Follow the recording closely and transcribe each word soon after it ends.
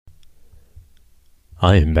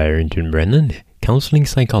I am Barrington Brennan, counseling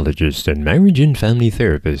psychologist and marriage and family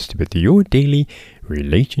therapist with your daily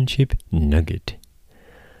relationship nugget.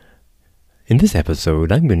 In this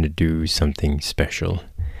episode, I'm going to do something special.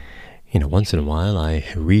 Once in a while I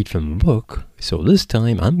read from a book, so this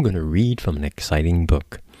time I'm going to read from an exciting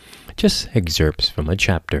book. Just excerpts from a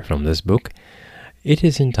chapter from this book. It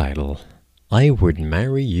is entitled, I Would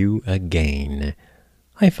Marry You Again.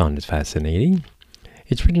 I found it fascinating.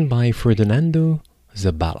 It's written by Ferdinando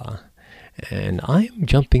Zabala, and I'm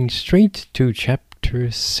jumping straight to chapter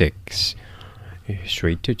 6.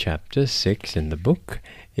 Straight to chapter 6 in the book.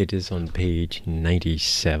 It is on page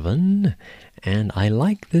 97, and I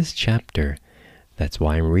like this chapter. That's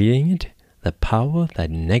why I'm reading it. The power that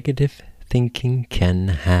negative thinking can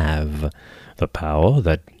have. The power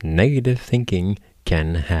that negative thinking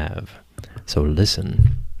can have. So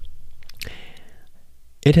listen.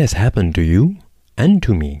 It has happened to you and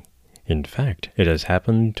to me. In fact, it has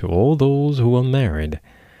happened to all those who are married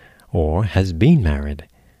or has been married.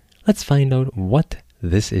 Let's find out what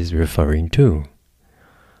this is referring to.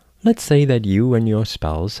 Let's say that you and your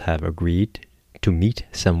spouse have agreed to meet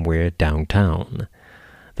somewhere downtown.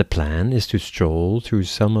 The plan is to stroll through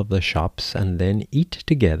some of the shops and then eat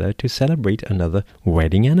together to celebrate another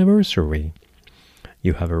wedding anniversary.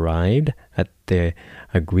 You have arrived at the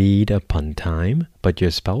agreed upon time, but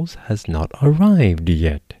your spouse has not arrived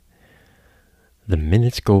yet. The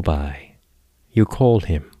minutes go by. You call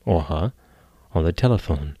him or her on the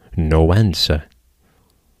telephone. No answer.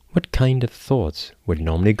 What kind of thoughts would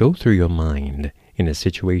normally go through your mind in a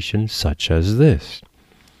situation such as this?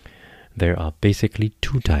 There are basically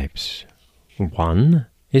two types. One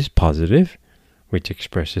is positive, which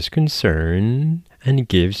expresses concern and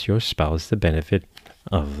gives your spouse the benefit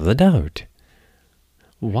of the doubt.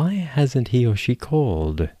 Why hasn't he or she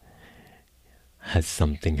called? Has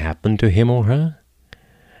something happened to him or her?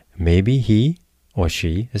 Maybe he or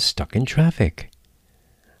she is stuck in traffic.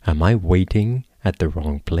 Am I waiting at the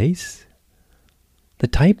wrong place? The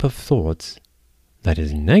type of thoughts that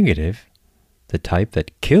is negative, the type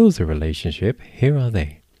that kills a relationship, here are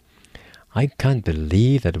they. I can't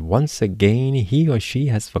believe that once again he or she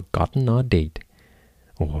has forgotten our date.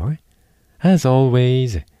 Or, as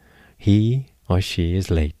always, he or she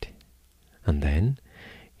is late. And then,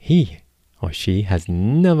 he or she has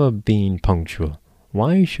never been punctual.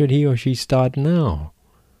 Why should he or she start now?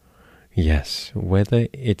 Yes, whether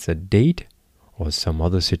it's a date or some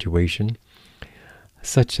other situation,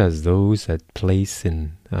 such as those that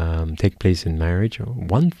take place in marriage,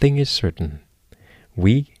 one thing is certain.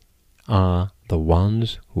 We are the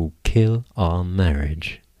ones who kill our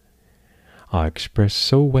marriage. Are expressed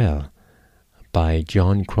so well by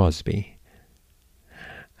John Crosby.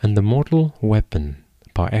 And the mortal weapon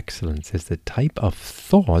par excellence is the type of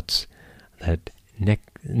thoughts that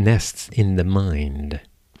nests in the mind.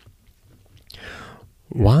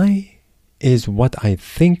 Why is what I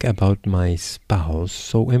think about my spouse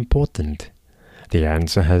so important? The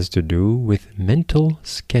answer has to do with mental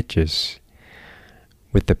sketches.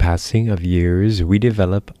 With the passing of years, we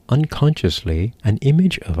develop unconsciously an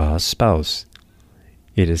image of our spouse.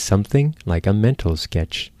 It is something like a mental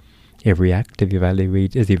sketch. Every act is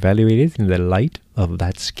evaluated in the light of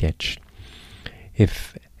that sketch.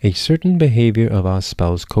 If a certain behavior of our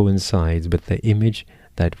spouse coincides with the image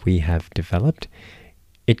that we have developed,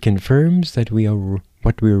 it confirms that we are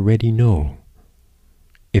what we already know.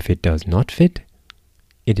 If it does not fit,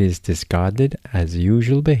 it is discarded as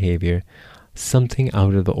usual behavior, something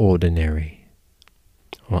out of the ordinary,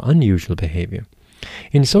 or unusual behavior.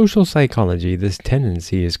 In social psychology, this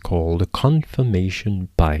tendency is called confirmation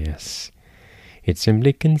bias. It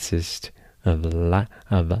simply consists of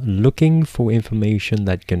looking for information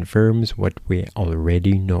that confirms what we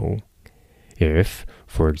already know. If,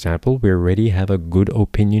 for example, we already have a good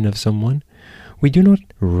opinion of someone, we do not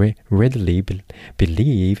readily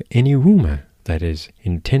believe any rumor that is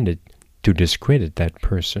intended to discredit that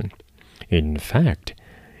person. In fact,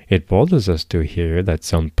 it bothers us to hear that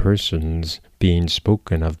some person's being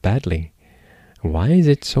spoken of badly. Why is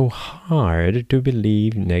it so hard to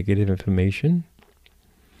believe negative information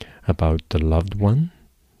about the loved one?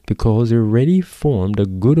 Because we already formed a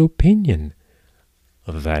good opinion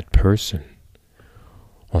of that person.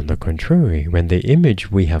 On the contrary, when the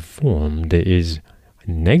image we have formed is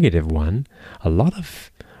a negative one, a lot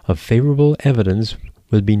of favorable evidence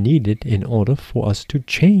will be needed in order for us to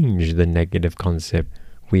change the negative concept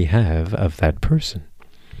we have of that person.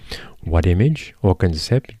 What image or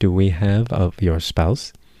concept do we have of your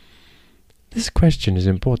spouse? This question is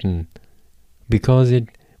important because it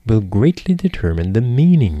will greatly determine the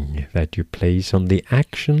meaning that you place on the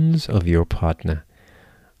actions of your partner.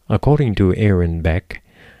 According to Aaron Beck,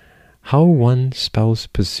 how one spouse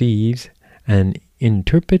perceives and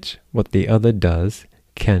interprets what the other does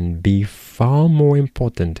can be far more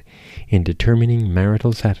important in determining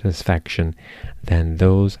marital satisfaction than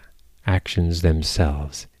those actions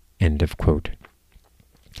themselves. End of quote.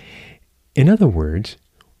 In other words,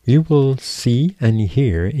 you will see and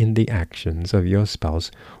hear in the actions of your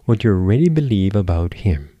spouse what you already believe about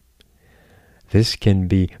him. This can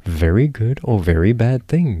be very good or very bad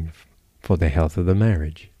thing for the health of the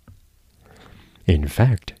marriage. In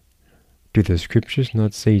fact, do the scriptures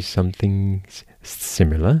not say something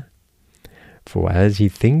similar? For as he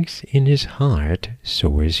thinks in his heart,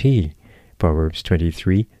 so is he. Proverbs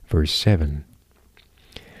 23, verse 7.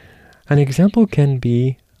 An example can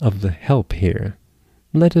be of the help here.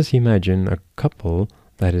 Let us imagine a couple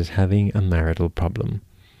that is having a marital problem.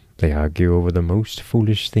 They argue over the most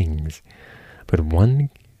foolish things. But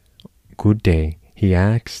one good day he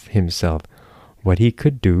asked himself what he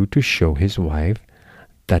could do to show his wife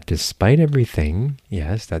that despite everything,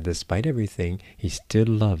 he still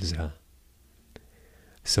loves her.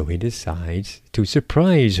 So he decides to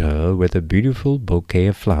surprise her with a beautiful bouquet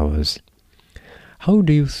of flowers. How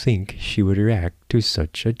do you think she would react to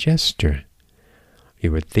such a gesture?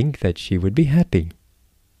 You would think that she would be happy.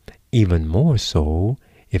 Even more so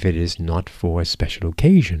if it is not for a special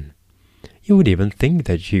occasion. You would even think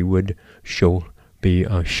that she would shower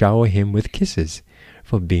him with kisses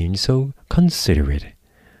for being so considerate.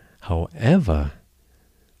 However,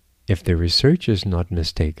 if the research is not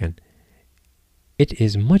mistaken, it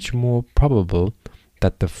is much more probable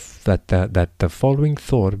that the following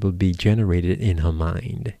thought will be generated in her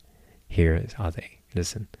mind. Here are they.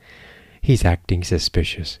 Listen. He's acting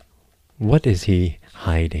suspicious. What is he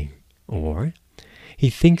hiding? Or, he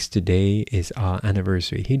thinks today is our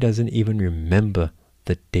anniversary. He doesn't even remember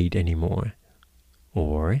the date anymore.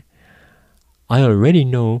 Or, I already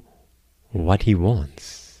know what he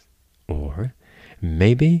wants. Or,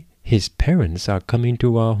 maybe his parents are coming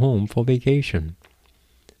to our home for vacation.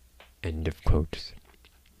 End of quotes.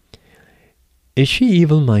 Is she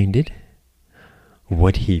evil-minded?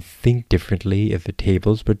 Would he think differently if the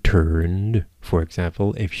tables were turned? For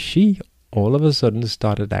example, if she all of a sudden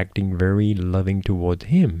started acting very loving towards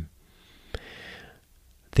him.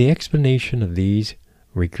 The explanation of these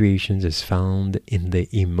recreations is found in the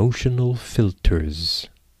emotional filters.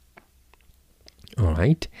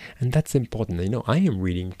 Alright, and that's important. You know, I am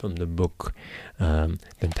reading from the book,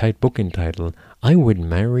 book entitled I Would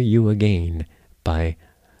Marry You Again by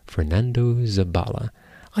Fernando Zabala.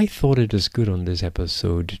 I thought it was good on this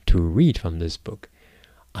episode to read from this book.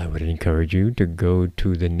 I would encourage you to go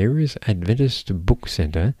to the nearest Adventist book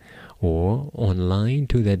center or online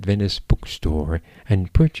to the Adventist bookstore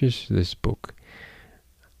and purchase this book.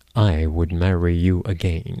 I Would Marry You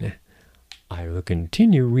Again. I will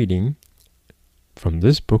continue reading from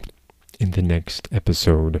this book in the next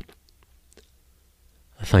episode.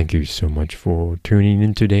 Thank you so much for tuning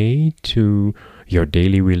in today to your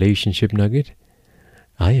daily relationship nugget.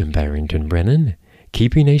 I am Barrington Brennan,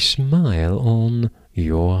 keeping a smile on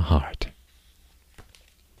your heart.